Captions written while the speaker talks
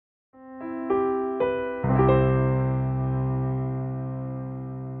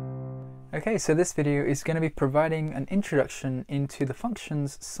Okay, so this video is going to be providing an introduction into the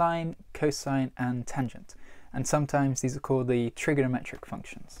functions sine, cosine, and tangent. And sometimes these are called the trigonometric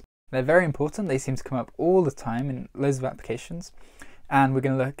functions. They're very important. They seem to come up all the time in loads of applications. And we're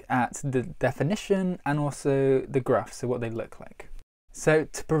going to look at the definition and also the graph, so what they look like. So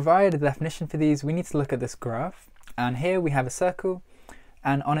to provide a definition for these, we need to look at this graph. And here we have a circle,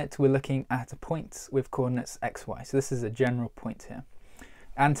 and on it we're looking at a point with coordinates x, y. So this is a general point here.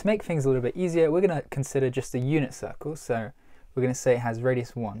 And to make things a little bit easier, we're going to consider just a unit circle. So we're going to say it has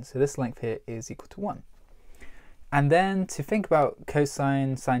radius 1. So this length here is equal to 1. And then to think about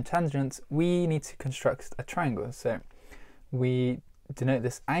cosine, sine, tangent, we need to construct a triangle. So we denote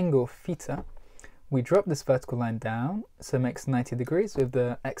this angle theta. We drop this vertical line down, so it makes 90 degrees with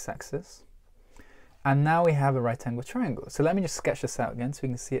the x-axis. And now we have a right angle triangle. So let me just sketch this out again so we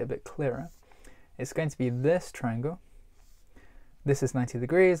can see it a bit clearer. It's going to be this triangle. This is 90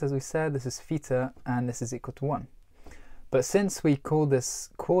 degrees, as we said, this is theta, and this is equal to 1. But since we call this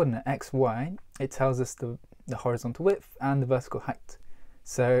coordinate x, y, it tells us the horizontal width and the vertical height.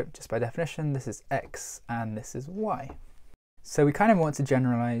 So just by definition, this is x and this is y. So we kind of want to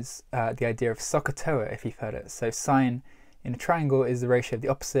generalize the idea of SOHCAHTOA, if you've heard it. So sine in a triangle is the ratio of the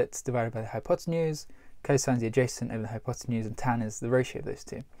opposites divided by the hypotenuse, cosine is the adjacent over the hypotenuse, and tan is the ratio of those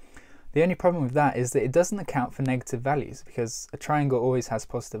two. The only problem with that is that it doesn't account for negative values because a triangle always has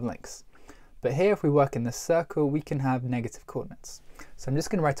positive lengths. But here, if we work in this circle, we can have negative coordinates. So I'm just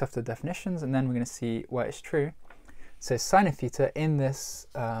going to write off the definitions and then we're going to see why it's true. So sine of theta in this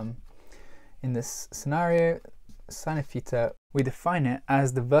scenario, sine of theta, we define it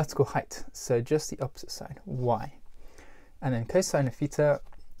as the vertical height, so just the opposite side, y. And then cosine of theta,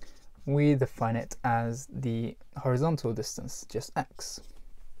 we define it as the horizontal distance, just x.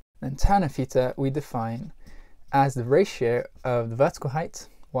 Then tan of theta we define as the ratio of the vertical height,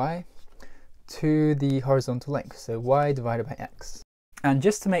 y, to the horizontal length, so y divided by x. And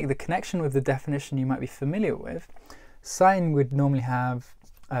just to make the connection with the definition you might be familiar with, sine would normally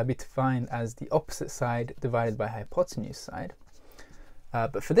be defined as the opposite side divided by hypotenuse side.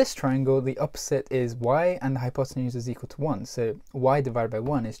 But for this triangle, the opposite is y and the hypotenuse is equal to 1. So y divided by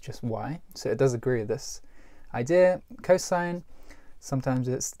 1 is just y. So it does agree with this idea. Cosine, sometimes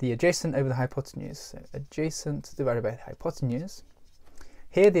it's the adjacent over the hypotenuse. So adjacent divided by the hypotenuse.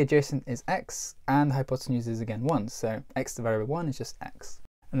 Here the adjacent is x and the hypotenuse is again 1. So x divided by 1 is just x.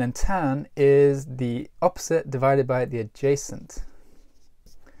 And then tan is the opposite divided by the adjacent.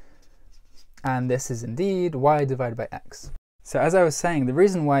 And this is indeed y divided by x. So as I was saying, the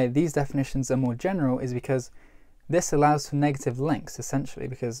reason why these definitions are more general is because this allows for negative lengths, essentially,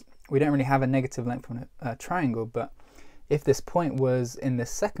 because we don't really have a negative length on a triangle, but if this point was in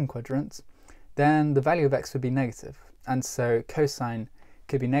this second quadrant, then the value of x would be negative. And so cosine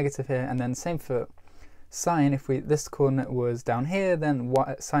could be negative here, and then same for sine. If this coordinate was down here, then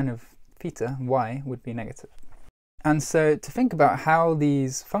sine of theta, y, would be negative. And so to think about how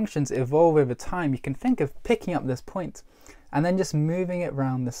these functions evolve over time, you can think of picking up this point and then just moving it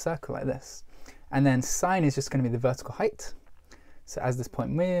around the circle like this. And then sine is just going to be the vertical height. So as this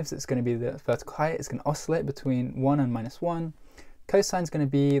point moves, it's going to be the vertical height. It's going to oscillate between 1 and -1. Cosine is going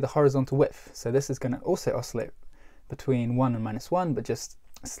to be the horizontal width. So this is going to also oscillate between 1 and -1, but just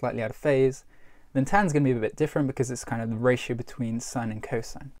slightly out of phase. Then tan is going to be a bit different because it's kind of the ratio between sine and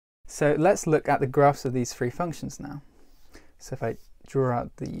cosine. So let's look at the graphs of these three functions now. So if I draw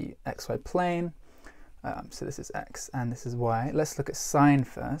out the xy plane, so this is x and this is y. Let's look at sine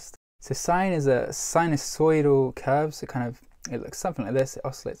first. So sine is a sinusoidal curve, so it looks something like this. It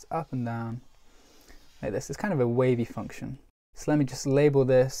oscillates up and down like this. It's kind of a wavy function. So let me just label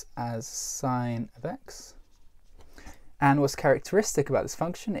this as sine of x. And what's characteristic about this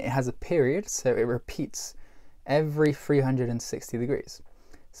function, it has a period, so it repeats every 360 degrees.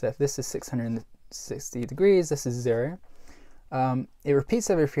 So if this is 660 degrees, this is 0. It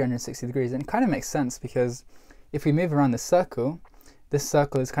repeats every 360 degrees, and it kind of makes sense because if we move around this circle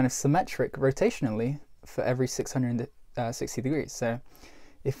is kind of symmetric rotationally for every 660 degrees. So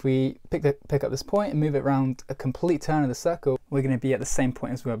if we pick up this point and move it around a complete turn of the circle, we're going to be at the same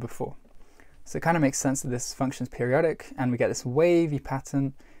point as we were before. So it kind of makes sense that this function is periodic, and we get this wavy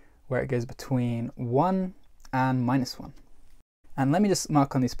pattern where it goes between 1 and -1. And let me just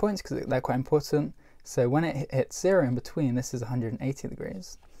mark on these points because they're quite important. So when it hits 0 in between, this is 180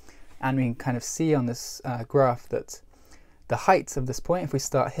 degrees. And we can kind of see on this graph that the height of this point, if we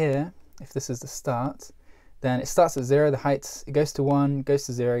start here, if this is the start, then it starts at 0, the height, it goes to 1, goes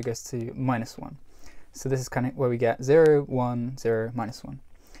to 0, goes to -1. So this is kind of where we get 0, 1, 0, -1.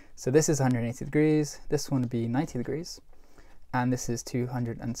 So this is 180 degrees, this one would be 90 degrees. and this is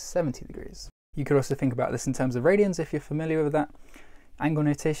 270 degrees. You could also think about this in terms of radians if you're familiar with that. Angle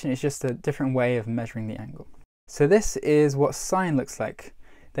notation is just a different way of measuring the angle. So this is what sine looks like.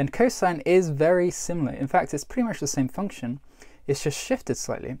 Then cosine is very similar. In fact, it's pretty much the same function. It's just shifted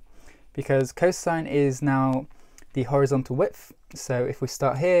slightly because cosine is now the horizontal width. So if we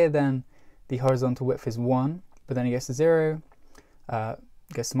start here, then the horizontal width is 1, but then it goes to 0,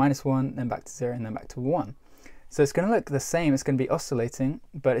 goes to -1, then back to 0, and then back to 1. So it's going to look the same, it's going to be oscillating,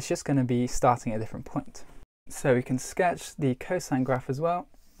 but it's just going to be starting at a different point. So we can sketch the cosine graph as well.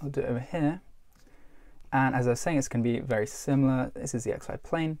 I'll do it over here. And as I was saying, it's going to be very similar. This is the xy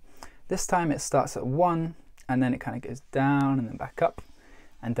plane. This time it starts at 1, and then it kind of goes down and then back up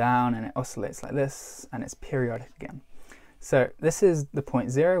and down, and it oscillates like this, and it's periodic again. So this is the point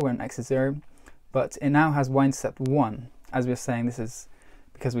 0 when x is 0, but it now has y-intercept 1. As we were saying, this is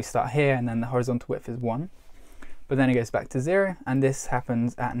because we start here and then the horizontal width is 1. But then it goes back to 0, and this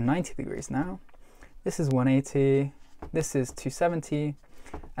happens at 90 degrees now. This is 180, this is 270,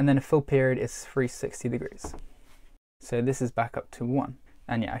 and then a full period is 360 degrees. So this is back up to 1.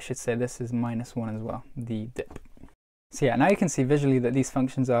 And yeah, I should say this is -1 as well, the dip. So yeah, now you can see visually that these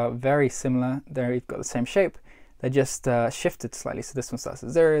functions are very similar. They've got the same shape, they're just shifted slightly. So this one starts at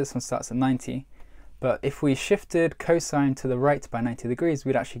 0, this one starts at 90. But if we shifted cosine to the right by 90 degrees,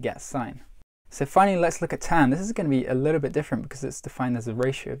 we'd actually get sine. So finally, let's look at tan. This is going to be a little bit different because it's defined as a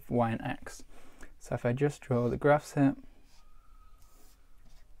ratio of y and x. So if I just draw the graphs here,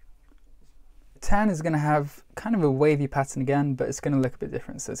 tan is going to have kind of a wavy pattern again, but it's going to look a bit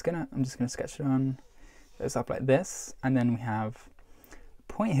different. So I'm just going to sketch it on. It goes up like this, and then we have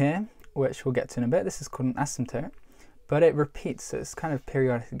a point here, which we'll get to in a bit. This is called an asymptote, but it repeats, so it's kind of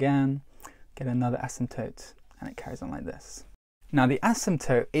periodic again. Get another asymptote, and it carries on like this. Now the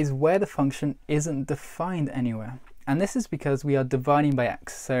asymptote is where the function isn't defined anywhere, and this is because we are dividing by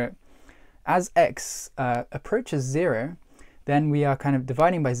x. So as x approaches 0, then we are kind of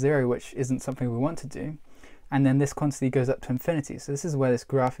dividing by 0, which isn't something we want to do, and then this quantity goes up to infinity. So this is where this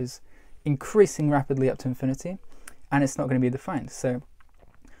graph is increasing rapidly up to infinity, and it's not going to be defined. So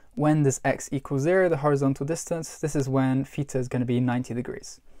when this x equals 0, the horizontal distance, this is when theta is going to be 90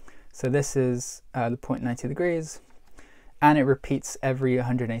 degrees. So this is the point 90 degrees, and it repeats every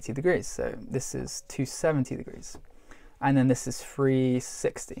 180 degrees. So this is 270 degrees, and then this is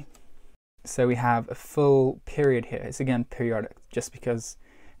 360. So we have a full period here. It's again periodic, just because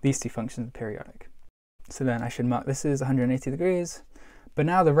these two functions are periodic. So then I should mark this is 180 degrees, but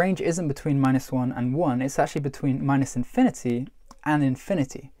now the range isn't between -1 and 1, it's actually between -infinity and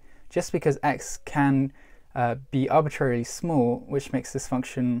infinity, just because x can be arbitrarily small, which makes this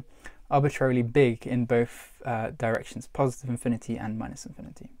function arbitrarily big in both directions, positive infinity and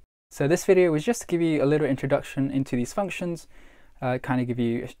 -infinity. So this video was just to give you a little introduction into these functions, kind of give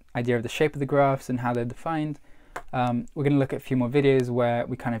you an idea of the shape of the graphs and how they're defined. We're going to look at a few more videos where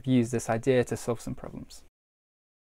we kind of use this idea to solve some problems.